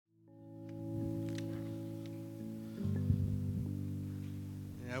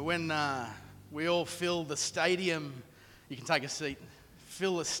When we all fill the stadium, you can take a seat,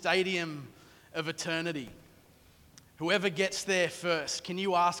 fill the stadium of eternity. Whoever gets there first, can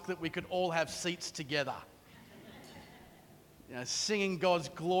you ask that we could all have seats together? Singing God's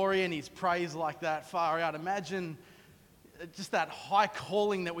glory and His praise like that, far out. Imagine just that high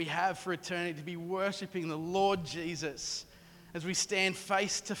calling that we have for eternity, to be worshipping the Lord Jesus as we stand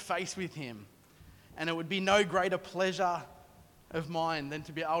face to face with Him. And it would be no greater pleasure of mine than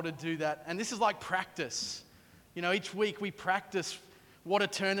to be able to do that. And this is like practice. Each week we practice what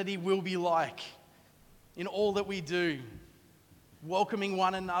eternity will be like in all that we do, welcoming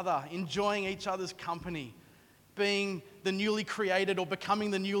one another, enjoying each other's company, being the newly created or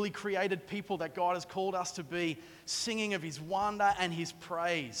becoming the newly created people that God has called us to be, singing of His wonder and His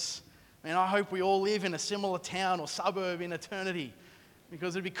praise. Man, I hope we all live in a similar town or suburb in eternity,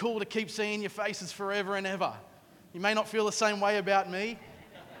 because it'd be cool to keep seeing your faces forever and ever. You may not feel the same way about me,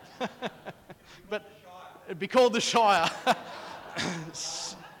 but it'd be called the Shire.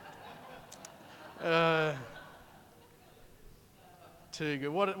 Too good.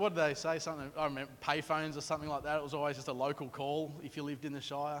 What did they say? Something, I remember payphones or something like that. It was always just a local call if you lived in the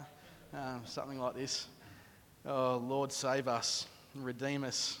Shire. Something like this. Oh, Lord, save us, redeem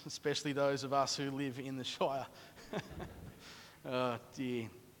us, especially those of us who live in the Shire. Oh, dear.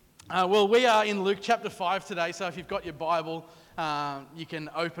 Well, we are in Luke chapter 5 today, so if you've got your Bible, you can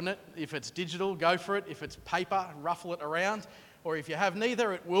open it. If it's digital, go for it. If it's paper, ruffle it around. Or if you have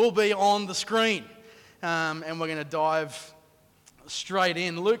neither, it will be on the screen. And we're going to dive straight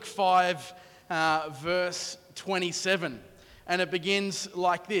in. Luke 5, verse 27. And it begins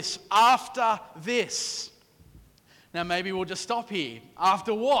like this. After this. Now, maybe we'll just stop here.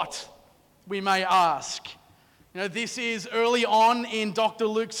 After what, we may ask. This is early on in Dr.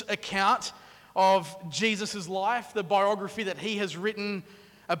 Luke's account of Jesus' life, the biography that he has written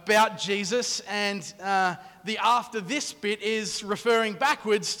about Jesus. And the after this bit is referring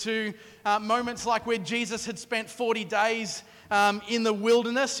backwards to moments like where Jesus had spent 40 days in the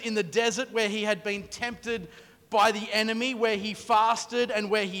wilderness, in the desert, where he had been tempted by the enemy, where he fasted and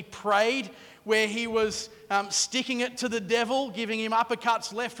where he prayed, where he was sticking it to the devil, giving him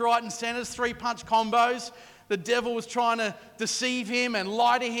uppercuts left, right, and centers, 3-punch combos. The devil was trying to deceive him and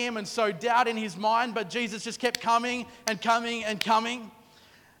lie to him and sow doubt in his mind, but Jesus just kept coming and coming and coming.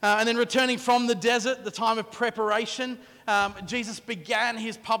 And then returning from the desert, the time of preparation, Jesus began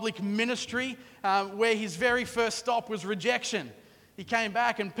his public ministry, where his very first stop was rejection. He came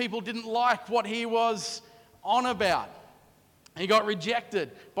back and people didn't like what he was on about. He got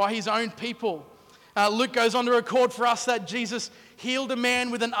rejected by his own people. Luke goes on to record for us that Jesus healed a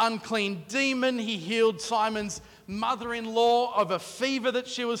man with an unclean demon. He healed Simon's mother-in-law of a fever that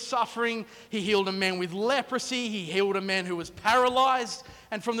she was suffering. He healed a man with leprosy. He healed a man who was paralyzed.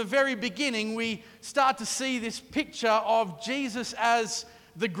 And from the very beginning, we start to see this picture of Jesus as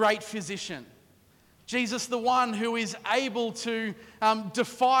the great physician. Jesus, the one who is able to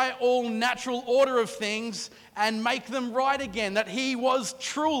defy all natural order of things and make them right again, that he was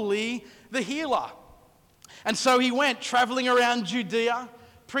truly the healer. And so he went traveling around Judea,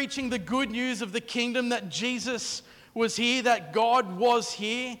 preaching the good news of the kingdom, that Jesus was here, that God was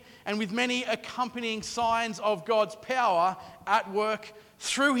here, and with many accompanying signs of God's power at work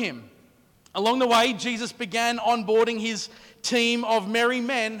through him. Along the way, Jesus began onboarding his team of merry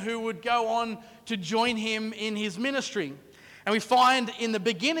men who would go on to join him in his ministry. And we find in the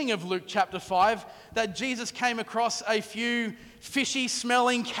beginning of Luke chapter 5 that Jesus came across a few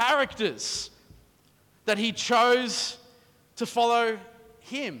fishy-smelling characters that he chose to follow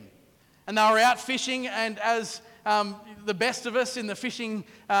him. And they were out fishing, and as the best of us in the fishing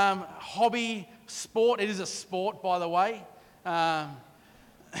hobby sport, it is a sport, by the way,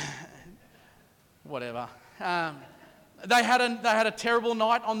 whatever. They had a terrible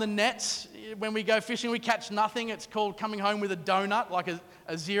night on the nets. When we go fishing, we catch nothing. It's called coming home with a donut, like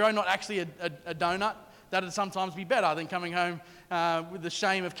a zero, not actually a donut. That would sometimes be better than coming home with the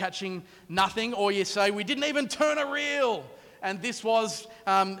shame of catching nothing. Or you say, we didn't even turn a reel. And this was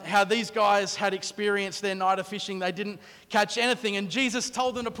how these guys had experienced their night of fishing. They didn't catch anything. And Jesus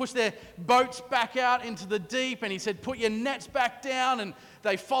told them to push their boats back out into the deep. And he said, put your nets back down. And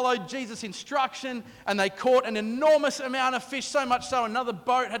they followed Jesus' instruction. And they caught an enormous amount of fish, so much so another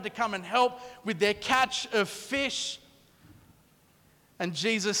boat had to come and help with their catch of fish. And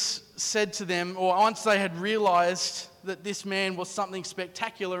Jesus said to them, or once they had realized that this man was something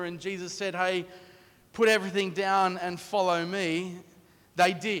spectacular, and Jesus said, hey, put everything down and follow me,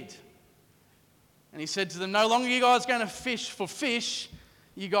 they did. And he said to them, no longer are you guys going to fish for fish,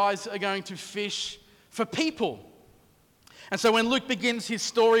 you guys are going to fish for people. And so when Luke begins his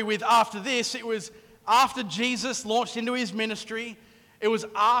story with after this, it was after Jesus launched into his ministry. It was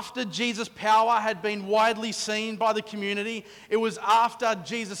after Jesus' power had been widely seen by the community. It was after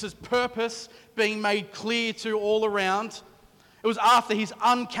Jesus' purpose being made clear to all around. It was after his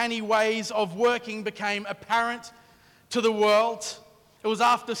uncanny ways of working became apparent to the world. It was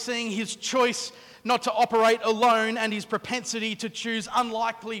after seeing his choice not to operate alone and his propensity to choose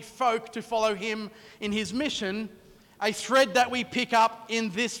unlikely folk to follow him in his mission, a thread that we pick up in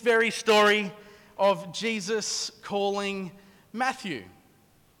this very story of Jesus calling Matthew.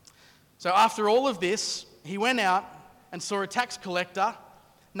 So after all of this, he went out and saw a tax collector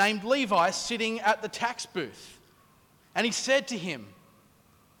named Levi sitting at the tax booth. And he said to him,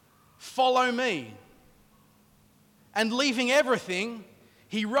 "Follow me." And leaving everything,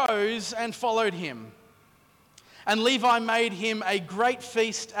 he rose and followed him. And Levi made him a great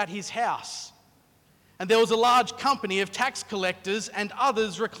feast at his house. And there was a large company of tax collectors and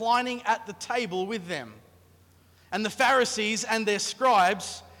others reclining at the table with them. And the Pharisees and their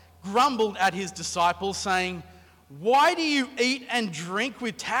scribes grumbled at his disciples, saying, "Why do you eat and drink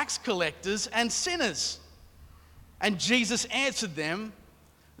with tax collectors and sinners?" And Jesus answered them,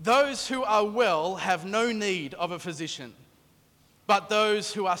 "Those who are well have no need of a physician, but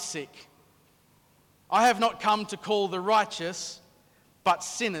those who are sick. I have not come to call the righteous, but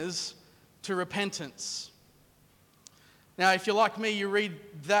sinners to repentance." Now, if you're like me, you read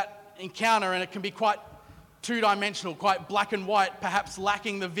that encounter and it can be quite two-dimensional, quite black and white, perhaps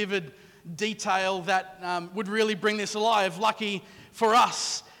lacking the vivid detail that would really bring this alive. Lucky for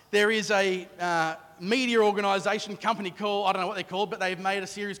us, there is a media organisation company called, I don't know what they're called, but they've made a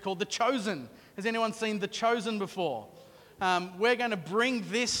series called The Chosen. Has anyone seen The Chosen before? We're going to bring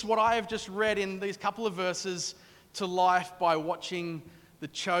this, what I have just read in these couple of verses, to life by watching The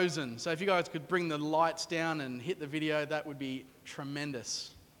Chosen. So if you guys could bring the lights down and hit the video, that would be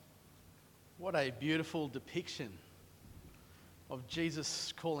tremendous. What a beautiful depiction of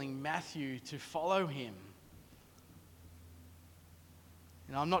Jesus calling Matthew to follow him.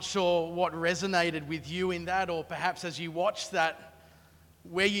 And I'm not sure what resonated with you in that, or perhaps as you watched that,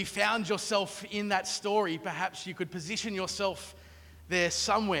 where you found yourself in that story, perhaps you could position yourself there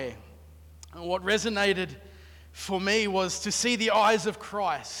somewhere. And what resonated for me was to see the eyes of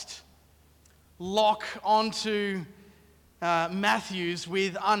Christ lock onto Matthew's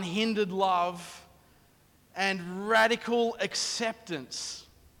with unhindered love and radical acceptance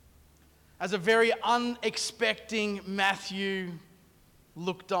as a very unexpecting Matthew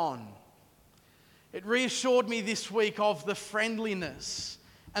looked on. It reassured me this week of the friendliness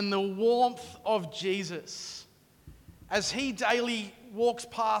and the warmth of Jesus as he daily walks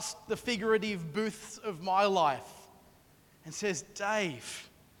past the figurative booths of my life and says, "Dave,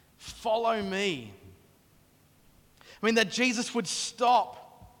 follow me." I mean, that Jesus would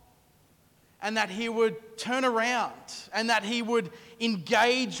stop and that he would turn around and that he would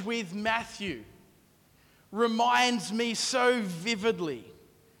engage with Matthew reminds me so vividly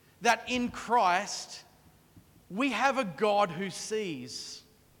that in Christ we have a God who sees.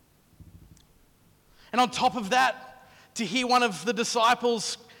 And on top of that, to hear one of the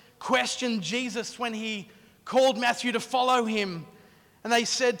disciples question Jesus when he called Matthew to follow him, and they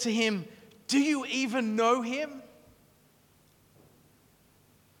said to him, "Do you even know him?"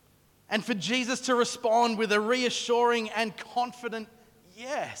 And for Jesus to respond with a reassuring and confident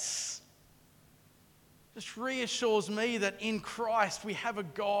yes, just reassures me that in Christ we have a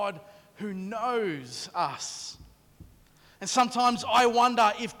God who knows us. And sometimes I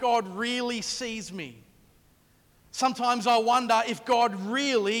wonder if God really sees me. Sometimes I wonder if God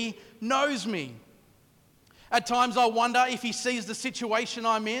really knows me. At times I wonder if he sees the situation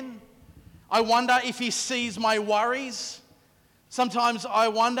I'm in. I wonder if he sees my worries. Sometimes I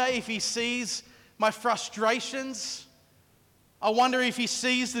wonder if he sees my frustrations. I wonder if he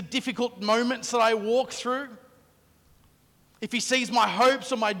sees the difficult moments that I walk through. If he sees my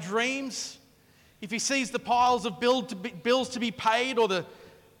hopes or my dreams. If he sees the piles of bills to be paid or the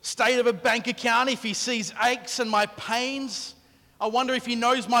state of a bank account. If he sees aches and my pains. I wonder if he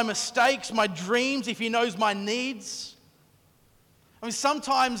knows my mistakes, my dreams, if he knows my needs. I mean,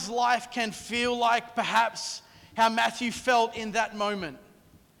 sometimes life can feel like perhaps how Matthew felt in that moment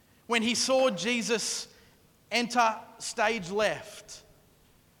when he saw Jesus enter stage left.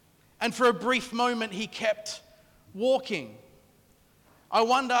 And for a brief moment, he kept walking. I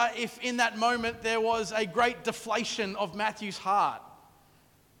wonder if in that moment there was a great deflation of Matthew's heart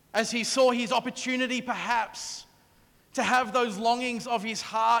as he saw his opportunity perhaps to have those longings of his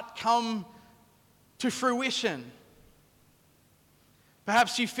heart come to fruition.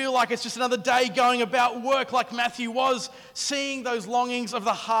 Perhaps you feel like it's just another day going about work like Matthew was, seeing those longings of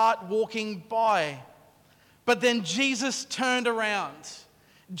the heart walking by. But then Jesus turned around.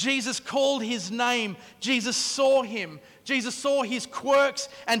 Jesus called his name. Jesus saw him. Jesus saw his quirks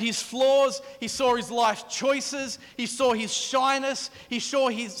and his flaws. He saw his life choices. He saw his shyness. He saw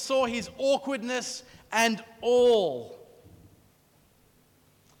his awkwardness and all.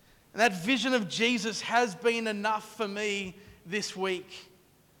 And that vision of Jesus has been enough for me this week.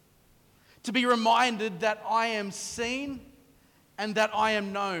 To be reminded that I am seen and that I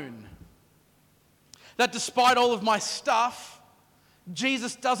am known. That despite all of my stuff,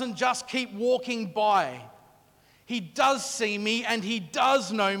 Jesus doesn't just keep walking by. He does see me and he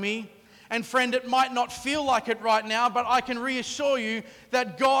does know me. And friend, it might not feel like it right now, but I can reassure you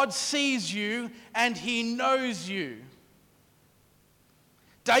that God sees you and he knows you.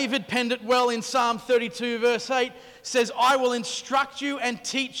 David penned it well in Psalm 32 verse 8, says, I will instruct you and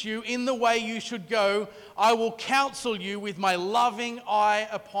teach you in the way you should go. I will counsel you with my loving eye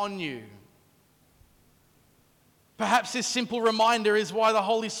upon you. Perhaps this simple reminder is why the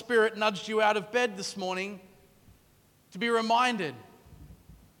Holy Spirit nudged you out of bed this morning, to be reminded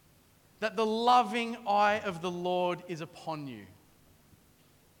that the loving eye of the Lord is upon you.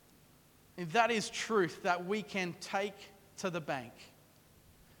 And that is truth that we can take to the bank.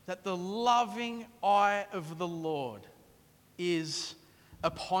 That the loving eye of the Lord is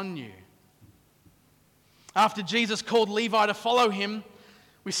upon you. After Jesus called Levi to follow him,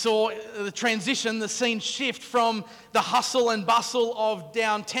 we saw the transition, the scene shift from the hustle and bustle of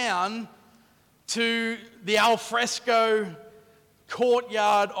downtown to the alfresco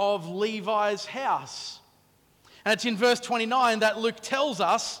courtyard of Levi's house. And it's in verse 29 that Luke tells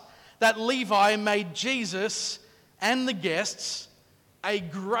us that Levi made Jesus and the guests a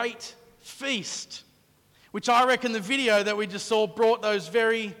great feast, which I reckon the video that we just saw brought those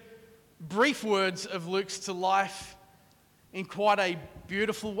very brief words of Luke's to life in quite a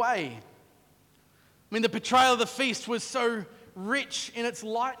beautiful way. I mean, the portrayal of the feast was so rich in its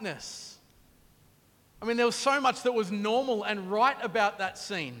lightness. I mean, there was so much that was normal and right about that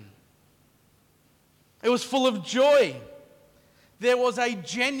scene. It was full of joy. There was a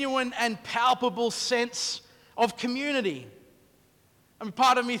genuine and palpable sense of community. I mean,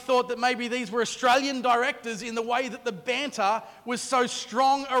 part of me thought that maybe these were Australian directors in the way that the banter was so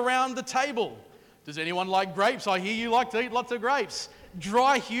strong around the table. Does anyone like grapes? I hear you like to eat lots of grapes.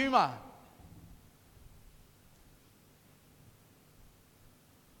 Dry humour.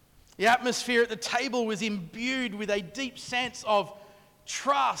 The atmosphere at the table was imbued with a deep sense of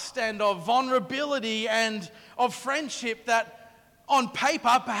trust and of vulnerability and of friendship that on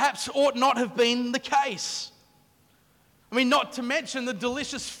paper perhaps ought not have been the case. I mean, not to mention the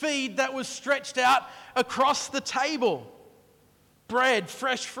delicious feed that was stretched out across the table. Bread,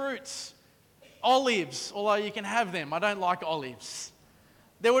 fresh fruits, olives, although you can have them. I don't like olives.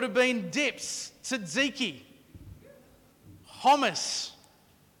 There would have been dips, tzatziki, hummus,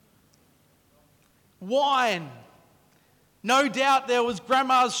 wine. No doubt there was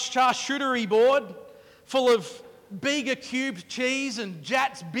Grandma's charcuterie board full of Bega cubed cheese and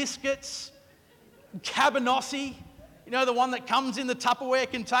Jatz biscuits, cabanossi. You know, the one that comes in the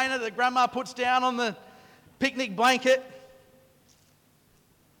Tupperware container that Grandma puts down on the picnic blanket.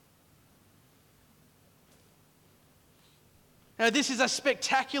 Now, this is a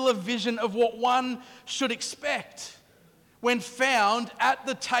spectacular vision of what one should expect when found at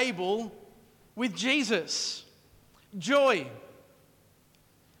the table with Jesus. Joy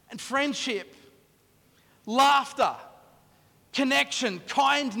and friendship, laughter, connection,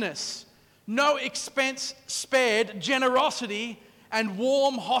 kindness, no expense spared, generosity, and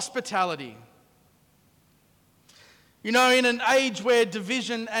warm hospitality. You know, in an age where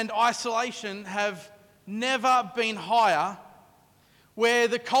division and isolation have never been higher, where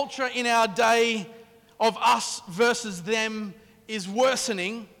the culture in our day of us versus them is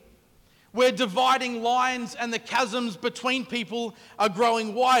worsening, where dividing lines and the chasms between people are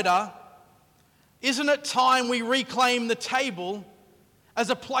growing wider, isn't it time we reclaim the table as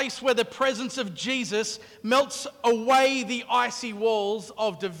a place where the presence of Jesus melts away the icy walls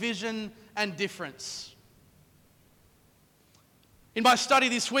of division and difference? In my study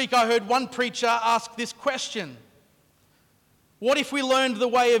this week, I heard one preacher ask this question: what if we learned the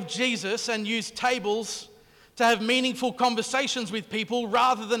way of Jesus and used tables to have meaningful conversations with people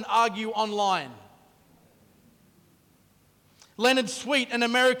rather than argue online? Leonard Sweet, an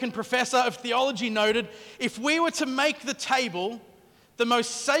American professor of theology, noted, if we were to make the table the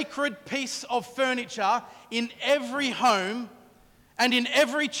most sacred piece of furniture in every home and in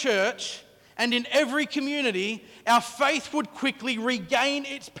every church And in every community, our faith would quickly regain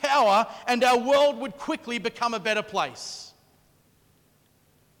its power and our world would quickly become a better place.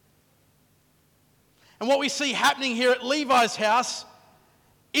 And what we see happening here at Levi's house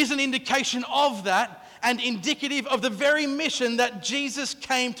is an indication of that and indicative of the very mission that Jesus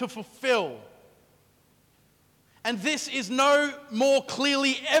came to fulfill. And this is no more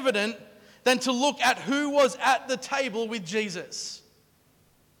clearly evident than to look at who was at the table with Jesus.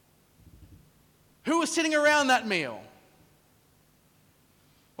 Who was sitting around that meal?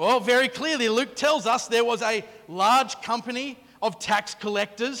 Well, very clearly, Luke tells us there was a large company of tax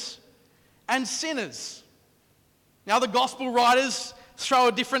collectors and sinners. Now, the gospel writers throw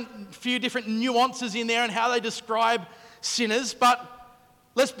a few different nuances in there and how they describe sinners, but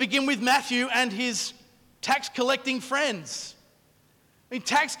let's begin with Matthew and his tax collecting friends. I mean,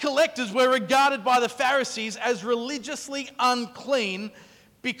 tax collectors were regarded by the Pharisees as religiously unclean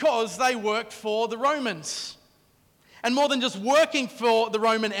because they worked for the Romans. And more than just working for the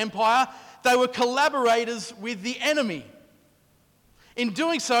Roman Empire, they were collaborators with the enemy. In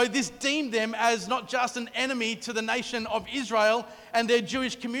doing so, this deemed them as not just an enemy to the nation of Israel and their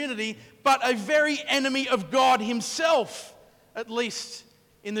Jewish community, but a very enemy of God himself, at least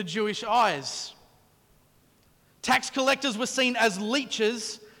in the Jewish eyes. Tax collectors were seen as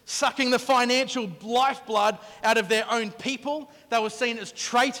leeches, sucking the financial lifeblood out of their own people. They were seen as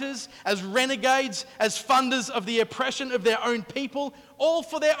traitors, as renegades, as funders of the oppression of their own people, all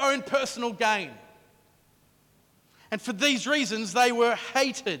for their own personal gain. And for these reasons, they were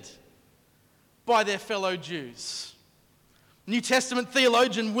hated by their fellow Jews. New Testament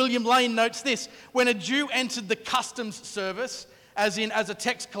theologian William Lane notes this: when a Jew entered the customs service, as a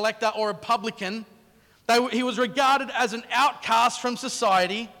tax collector or a publican, he was regarded as an outcast from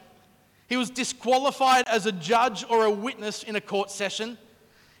society. He was disqualified as a judge or a witness in a court session.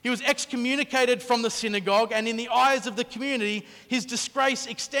 He was excommunicated from the synagogue, and in the eyes of the community, his disgrace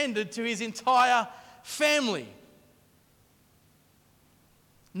extended to his entire family.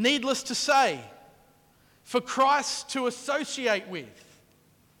 Needless to say, for Christ to associate with,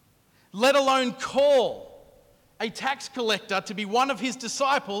 let alone call a tax collector to be one of his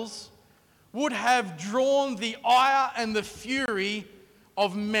disciples, would have drawn the ire and the fury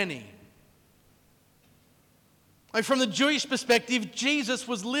of many. From the Jewish perspective, Jesus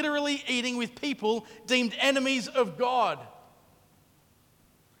was literally eating with people deemed enemies of God,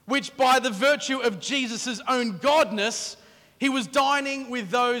 which by the virtue of Jesus' own godness, he was dining with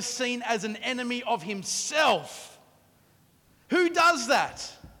those seen as an enemy of himself. Who does that?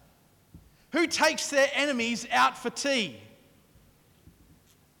 Who takes their enemies out for tea?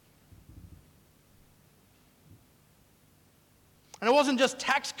 And it wasn't just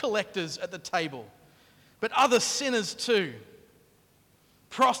tax collectors at the table, but other sinners too.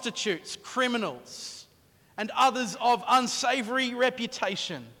 Prostitutes, criminals, and others of unsavory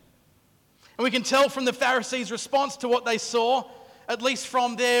reputation. And we can tell from the Pharisees' response to what they saw, at least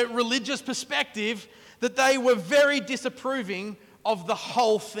from their religious perspective, that they were very disapproving of the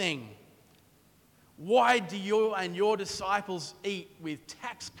whole thing. Why do you and your disciples eat with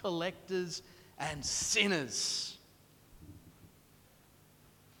tax collectors and sinners?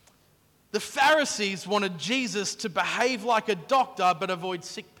 The Pharisees wanted Jesus to behave like a doctor but avoid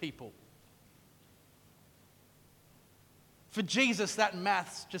sick people. For Jesus, that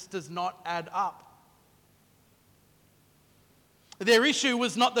maths just does not add up. Their issue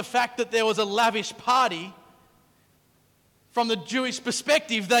was not the fact that there was a lavish party. From the Jewish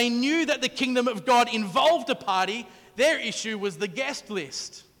perspective, they knew that the kingdom of God involved a party. Their issue was the guest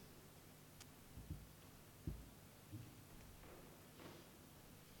list.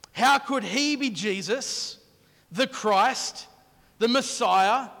 How could he be Jesus, the Christ, the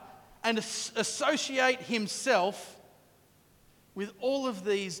Messiah, and associate himself with all of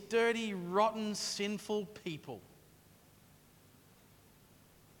these dirty, rotten, sinful people?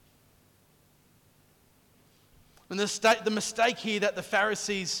 And the mistake here that the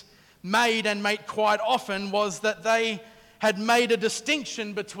Pharisees made, and made quite often, was that they had made a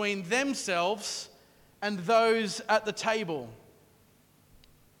distinction between themselves and those at the table.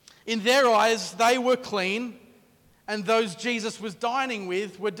 In their eyes, they were clean, and those Jesus was dining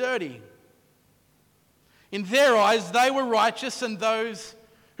with were dirty. In their eyes, they were righteous, and those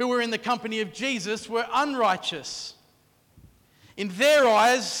who were in the company of Jesus were unrighteous. In their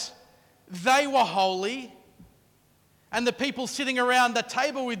eyes, they were holy, and the people sitting around the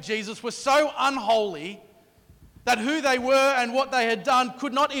table with Jesus were so unholy that who they were and what they had done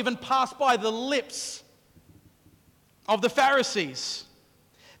could not even pass by the lips of the Pharisees.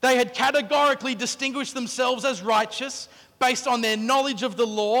 They had categorically distinguished themselves as righteous, based on their knowledge of the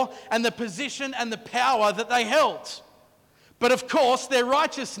law and the position and the power that they held. But of course, their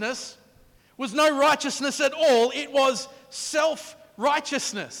righteousness was no righteousness at all. It was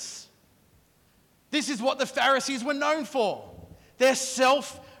self-righteousness. This is what the Pharisees were known for. Their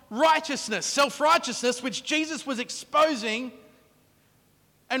self-righteousness. Self-righteousness which Jesus was exposing.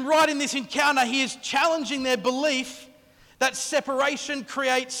 And right in this encounter, he is challenging their belief that separation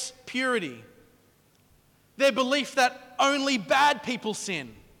creates purity. Their belief that only bad people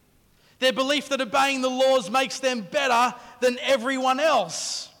sin. Their belief that obeying the laws makes them better than everyone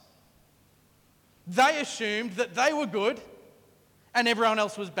else. They assumed that they were good and everyone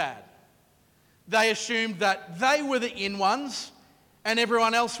else was bad. They assumed that they were the in ones and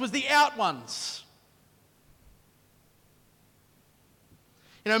everyone else was the out ones.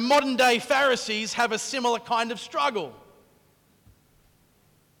 You know, modern day Pharisees have a similar kind of struggle.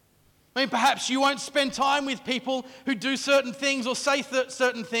 I mean, perhaps you won't spend time with people who do certain things or say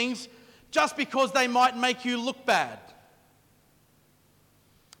certain things just because they might make you look bad.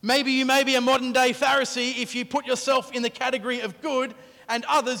 Maybe you may be a modern day Pharisee if you put yourself in the category of good and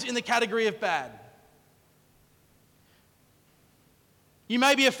others in the category of bad. You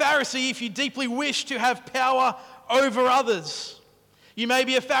may be a Pharisee if you deeply wish to have power over others. You may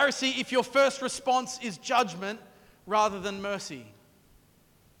be a Pharisee if your first response is judgment rather than mercy.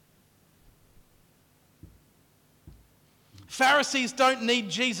 Pharisees don't need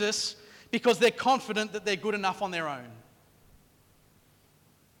Jesus because they're confident that they're good enough on their own.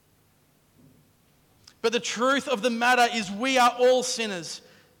 But the truth of the matter is we are all sinners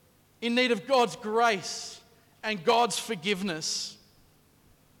in need of God's grace and God's forgiveness.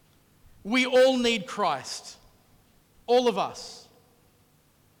 We all need Christ. All of us.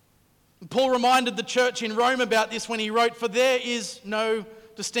 And Paul reminded the church in Rome about this when he wrote, "For there is no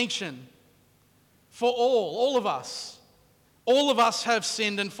distinction. For all of us have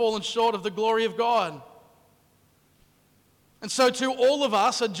sinned and fallen short of the glory of God. And so too all of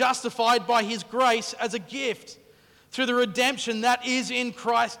us are justified by his grace as a gift through the redemption that is in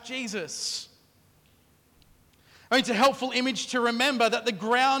Christ Jesus." I mean, it's a helpful image to remember that the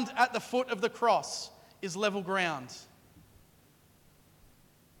ground at the foot of the cross is level ground.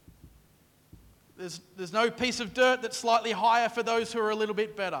 There's no piece of dirt that's slightly higher for those who are a little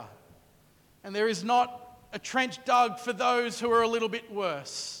bit better. And there is not a trench dug for those who are a little bit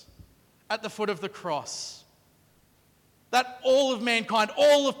worse at the foot of the cross. That all of mankind,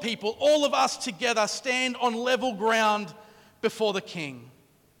 all of people, all of us together stand on level ground before the King.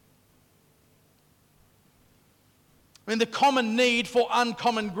 I mean, the common need for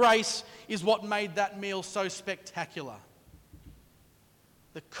uncommon grace is what made that meal so spectacular.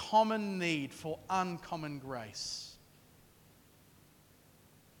 The common need for uncommon grace.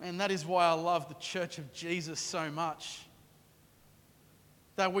 And that is why I love the Church of Jesus so much.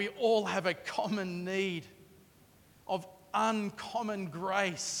 That we all have a common need of uncommon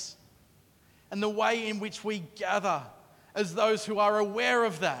grace. And the way in which we gather as those who are aware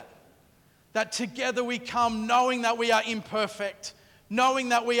of that. That together we come knowing that we are imperfect, knowing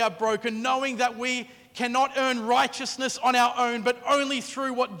that we are broken, knowing that we cannot earn righteousness on our own, but only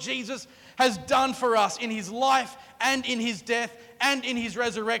through what Jesus has done for us in his life and in his death and in his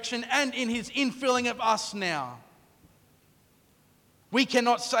resurrection and in his infilling of us now. We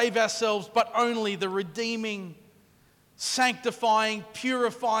cannot save ourselves, but only the redeeming, sanctifying,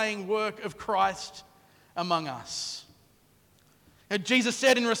 purifying work of Christ among us. Now, Jesus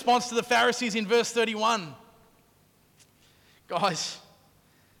said in response to the Pharisees in verse 31, guys,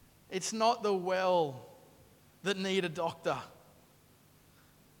 it's not the well that need a doctor,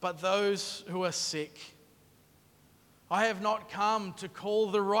 but those who are sick. I have not come to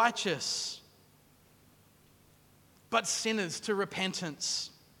call the righteous, but sinners to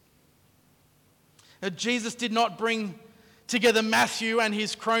repentance. Now, Jesus did not bring together Matthew and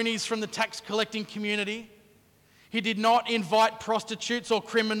his cronies from the tax collecting community. He did not invite prostitutes or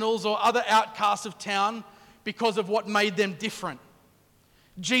criminals or other outcasts of town because of what made them different.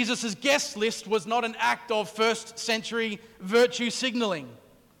 Jesus' guest list was not an act of first century virtue signaling,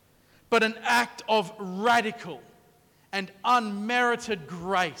 but an act of radical and unmerited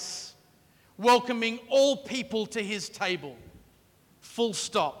grace, welcoming all people to his table. Full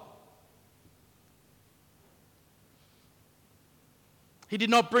stop. He did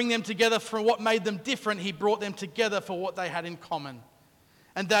not bring them together for what made them different. He brought them together for what they had in common.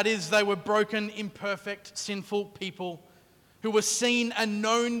 And that is, they were broken, imperfect, sinful people who were seen and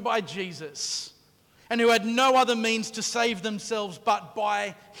known by Jesus and who had no other means to save themselves but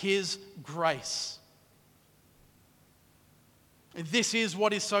by his grace. And this is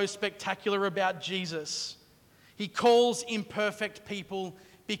what is so spectacular about Jesus. He calls imperfect people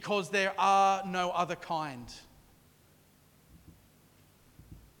because there are no other kind.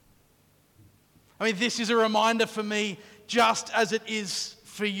 I mean, this is a reminder for me, just as it is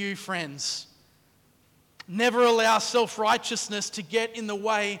for you, friends. Never allow self-righteousness to get in the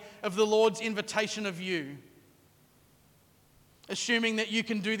way of the Lord's invitation of you, assuming that you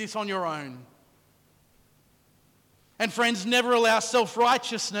can do this on your own. And friends, never allow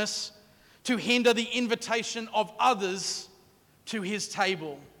self-righteousness to hinder the invitation of others to his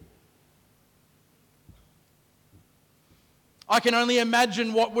table. I can only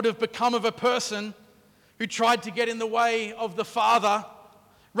imagine what would have become of a person who tried to get in the way of the Father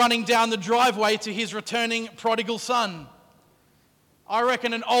running down the driveway to his returning prodigal son. I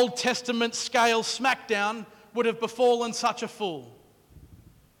reckon an Old Testament scale smackdown would have befallen such a fool.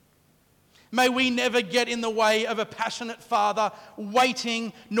 May we never get in the way of a passionate father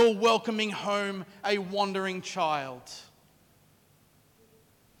waiting nor welcoming home a wandering child.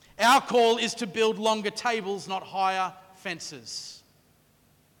 Our call is to build longer tables, not higher fences.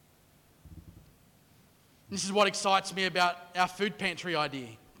 This is what excites me about our food pantry idea,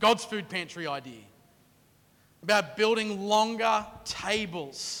 God's food pantry idea, about building longer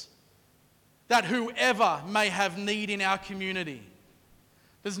tables that whoever may have need in our community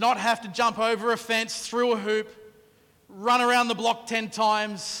does not have to jump over a fence, through a hoop, run around the block 10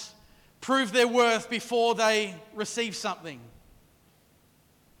 times, prove their worth before they receive something.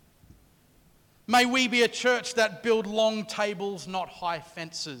 May we be a church that build long tables, not high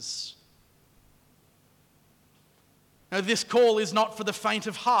fences. Now, this call is not for the faint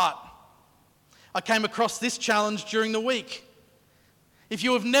of heart. I came across this challenge during the week. If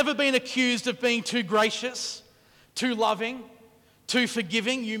you have never been accused of being too gracious, too loving, too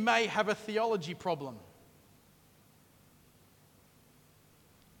forgiving, you may have a theology problem.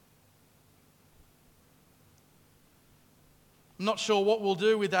 I'm not sure what we'll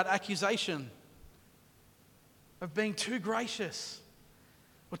do with that accusation of being too gracious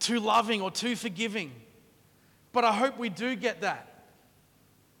or too loving or too forgiving. But I hope we do get that.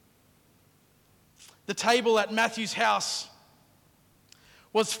 The table at Matthew's house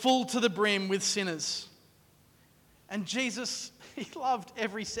was full to the brim with sinners. And Jesus, he loved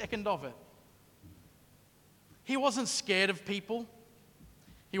every second of it. He wasn't scared of people.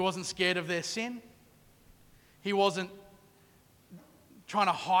 He wasn't scared of their sin. He wasn't trying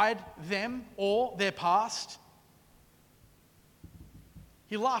to hide them or their past.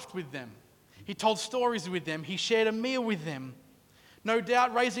 He laughed with them. He told stories with them. He shared a meal with them. No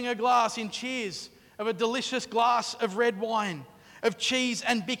doubt raising a glass in cheers of a delicious glass of red wine, of cheese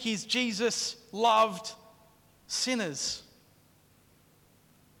and bickies. Jesus loved sinners.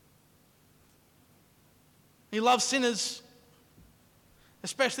 He loves sinners,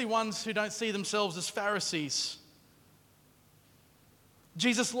 especially ones who don't see themselves as Pharisees.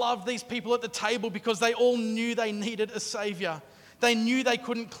 Jesus loved these people at the table because they all knew they needed a Saviour. They knew they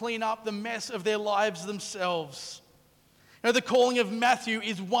couldn't clean up the mess of their lives themselves. You know, the calling of Matthew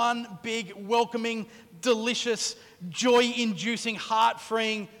is one big, welcoming, delicious, joy-inducing,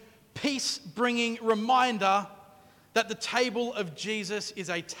 heart-freeing, peace-bringing reminder that the table of Jesus is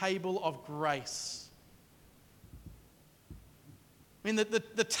a table of grace. I mean,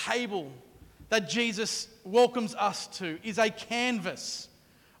 the table that Jesus welcomes us to is a canvas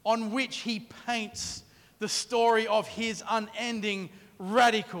on which he paints the story of his unending,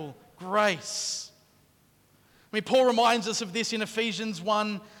 radical grace. I mean, Paul reminds us of this in Ephesians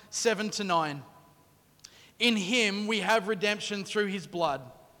 1, 7-9. In him we have redemption through his blood,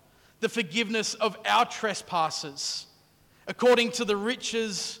 the forgiveness of our trespasses, according to the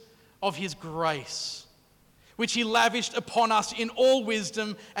riches of his grace, which he lavished upon us in all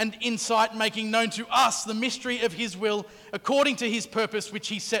wisdom and insight, making known to us the mystery of his will, according to his purpose, which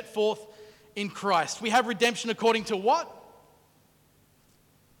he set forth in Christ. We have redemption according to what?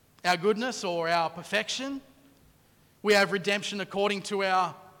 Our goodness or our perfection. We have redemption according to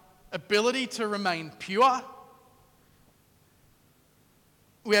our ability to remain pure.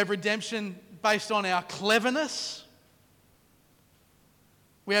 We have redemption based on our cleverness.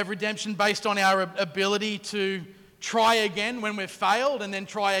 We have redemption based on our ability to try again when we've failed and then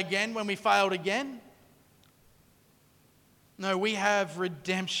try again when we failed again. No, we have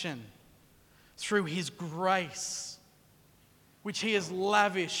redemption through his grace, which he has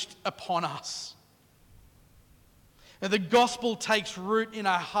lavished upon us. Now, the gospel takes root in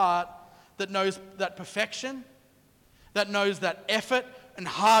our heart that knows that perfection, that knows that effort and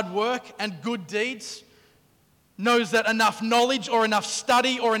hard work and good deeds, knows that enough knowledge or enough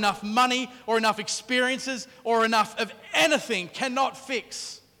study or enough money or enough experiences or enough of anything cannot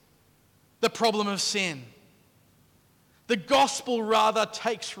fix the problem of sin. The gospel rather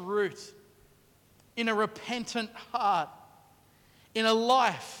takes root in a repentant heart, in a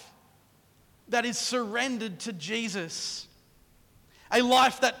life that is surrendered to Jesus. A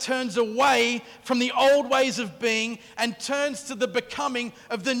life that turns away from the old ways of being and turns to the becoming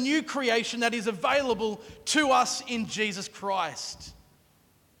of the new creation that is available to us in Jesus Christ.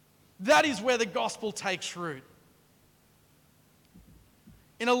 That is where the gospel takes root.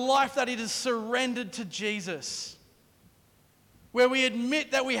 In a life that it is surrendered to Jesus, where we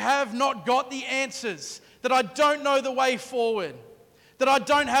admit that we have not got the answers, that I don't know the way forward, that I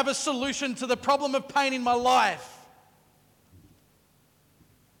don't have a solution to the problem of pain in my life.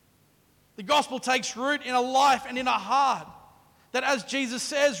 The gospel takes root in a life and in a heart that, as Jesus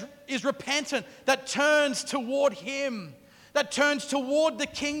says, is repentant, that turns toward Him, that turns toward the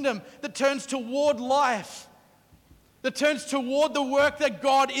kingdom, that turns toward life, that turns toward the work that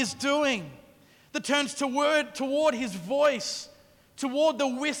God is doing, that turns toward His voice, toward the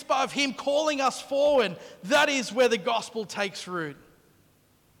whisper of Him calling us forward. That is where the gospel takes root.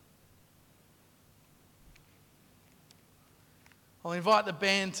 I'll invite the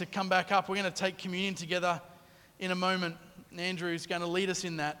band to come back up. We're going to take communion together in a moment. Andrew is going to lead us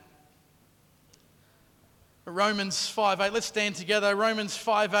in that. Romans 5:8. Let's stand together. Romans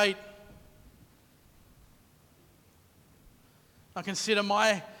 5:8. I consider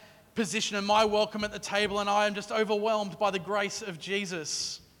my position and my welcome at the table, and I am just overwhelmed by the grace of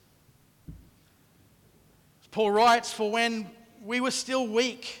Jesus. Paul writes, "For when we were still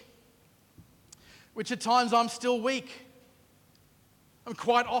weak," which at times I'm still weak. And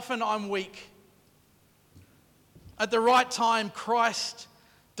quite often I'm weak. At the right time, Christ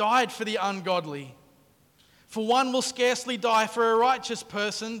died for the ungodly. For one will scarcely die for a righteous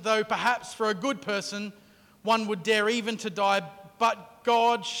person, though perhaps for a good person one would dare even to die. But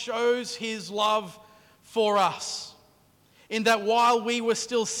God shows His love for us, in that while we were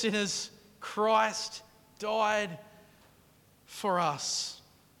still sinners, Christ died for us.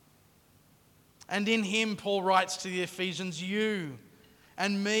 And in Him, Paul writes to the Ephesians, you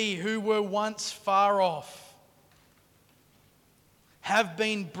and me, who were once far off, have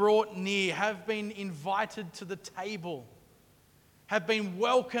been brought near, have been invited to the table, have been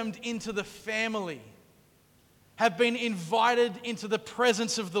welcomed into the family, have been invited into the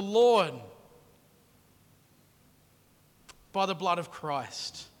presence of the Lord by the blood of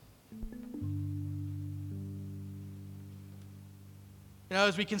Christ. You know,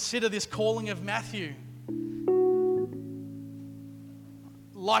 as we consider this calling of Matthew,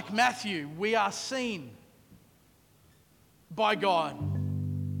 like Matthew, we are seen by God.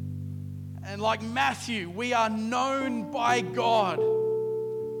 And like Matthew, we are known by God.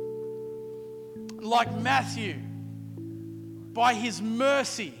 Like Matthew, by His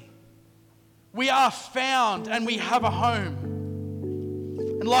mercy, we are found and we have a home.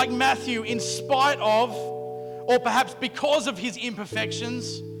 And like Matthew, in spite of, or perhaps because of his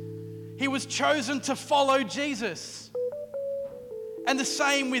imperfections, he was chosen to follow Jesus. And the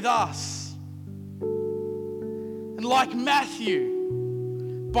same with us. And like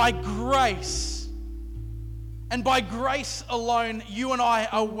Matthew, by grace, and by grace alone, you and I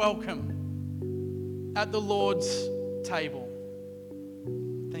are welcome at the Lord's table.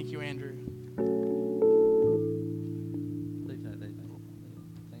 Thank you, Andrew. Leave that there.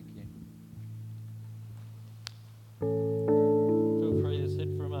 Thank you. Feel free to sit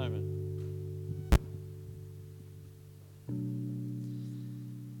for a moment.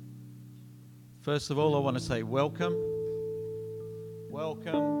 First of all, I want to say welcome.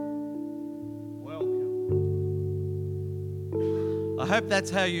 Welcome. Welcome. I hope that's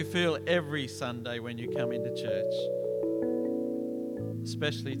how you feel every Sunday when you come into church,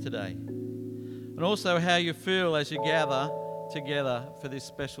 especially today. And also how you feel as you gather together for this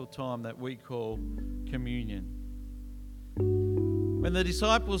special time that we call communion. When the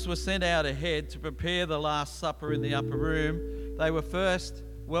disciples were sent out ahead to prepare the Last Supper in the upper room, they were first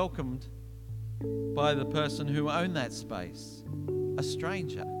welcomed by the person who owned that space, a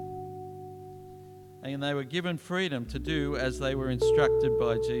stranger. And they were given freedom to do as they were instructed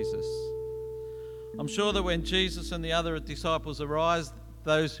by Jesus. I'm sure that when Jesus and the other disciples arrived,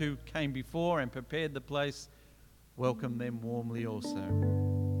 those who came before and prepared the place welcomed them warmly also.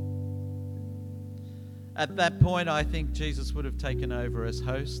 At that point, I think Jesus would have taken over as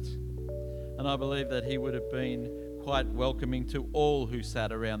host, and I believe that He would have been quite welcoming to all who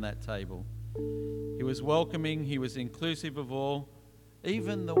sat around that table. He was welcoming, He was inclusive of all,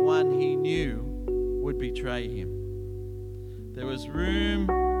 even the one He knew would betray Him. There was room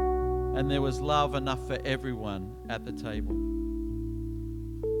and there was love enough for everyone at the table.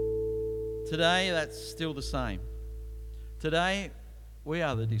 Today, that's still the same. Today, we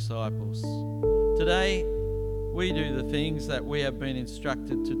are the disciples. Today, we do the things that we have been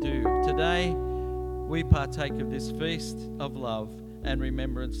instructed to do. Today, we partake of this feast of love and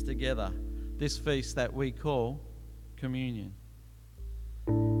remembrance together, this feast that we call communion.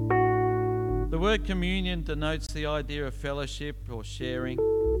 The word communion denotes the idea of fellowship or sharing.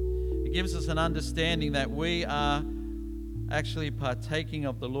 It gives us an understanding that we are actually partaking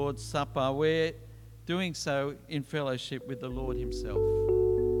of the Lord's Supper. We're doing so in fellowship with the Lord himself.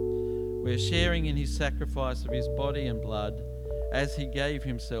 We're sharing in his sacrifice of his body and blood as he gave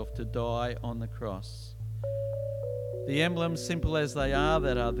himself to die on the cross. The emblems, simple as they are,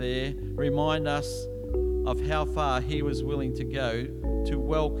 that are there, remind us of how far he was willing to go to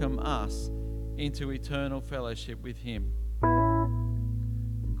welcome us into eternal fellowship with him.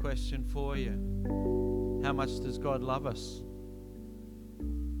 Question for you: how much does God love us?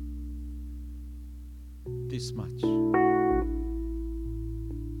 This much.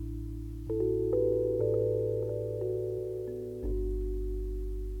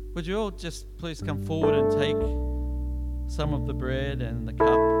 Would you all just please come forward and take some of the bread and the cup,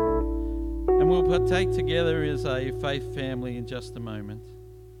 and we'll partake together as a faith family in just a moment.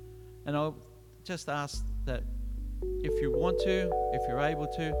 And I'll just ask that if you want to, if you're able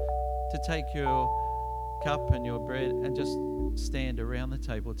to take your cup and your bread and just stand around the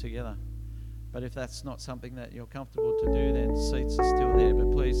table together. But if that's not something that you're comfortable to do, then seats are still there.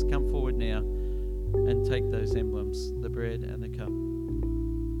 But please come forward now and take those emblems, the bread and the cup.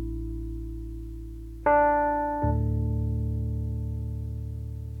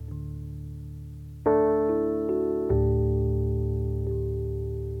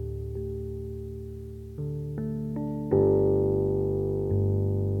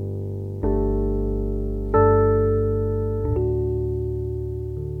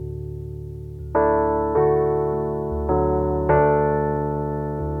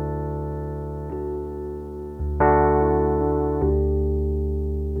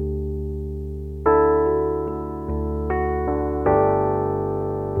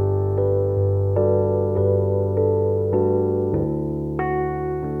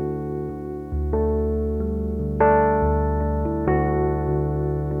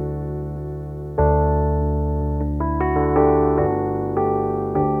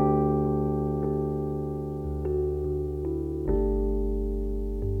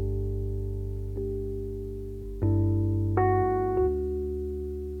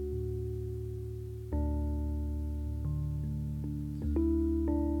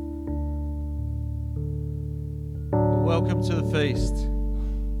 Welcome to the feast.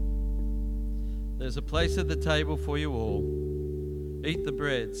 There's a place at the table for you all. Eat the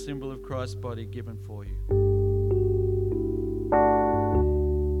bread, symbol of Christ's body given for you.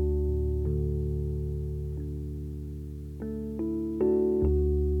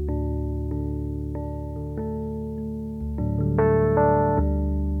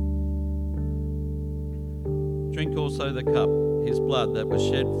 Drink also the cup, his blood that was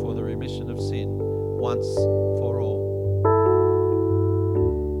shed for the remission of sin, once for all.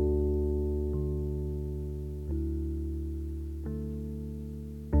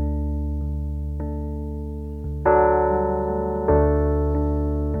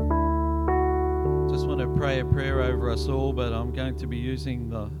 Pray a prayer over us all, but I'm going to be using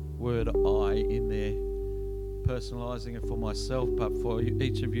the word I in there, personalising it for myself, but for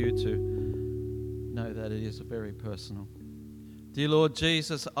each of you to know that it is very personal. Dear Lord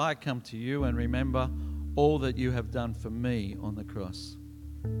Jesus, I come to you and remember all that you have done for me on the cross.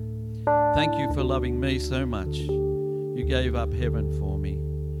 Thank you for loving me so much. You gave up heaven for me.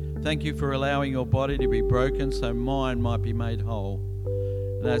 Thank you for allowing your body to be broken so mine might be made whole.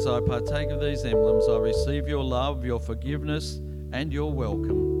 And as I partake of these emblems, I receive your love, your forgiveness, and your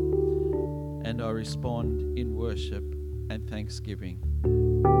welcome. And I respond in worship and thanksgiving.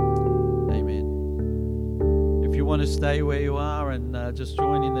 Amen. If you want to stay where you are and just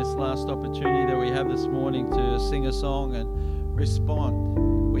join in this last opportunity that we have this morning to sing a song and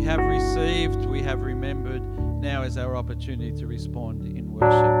respond. We have received, we have remembered. Now is our opportunity to respond in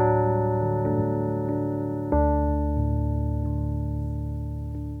worship.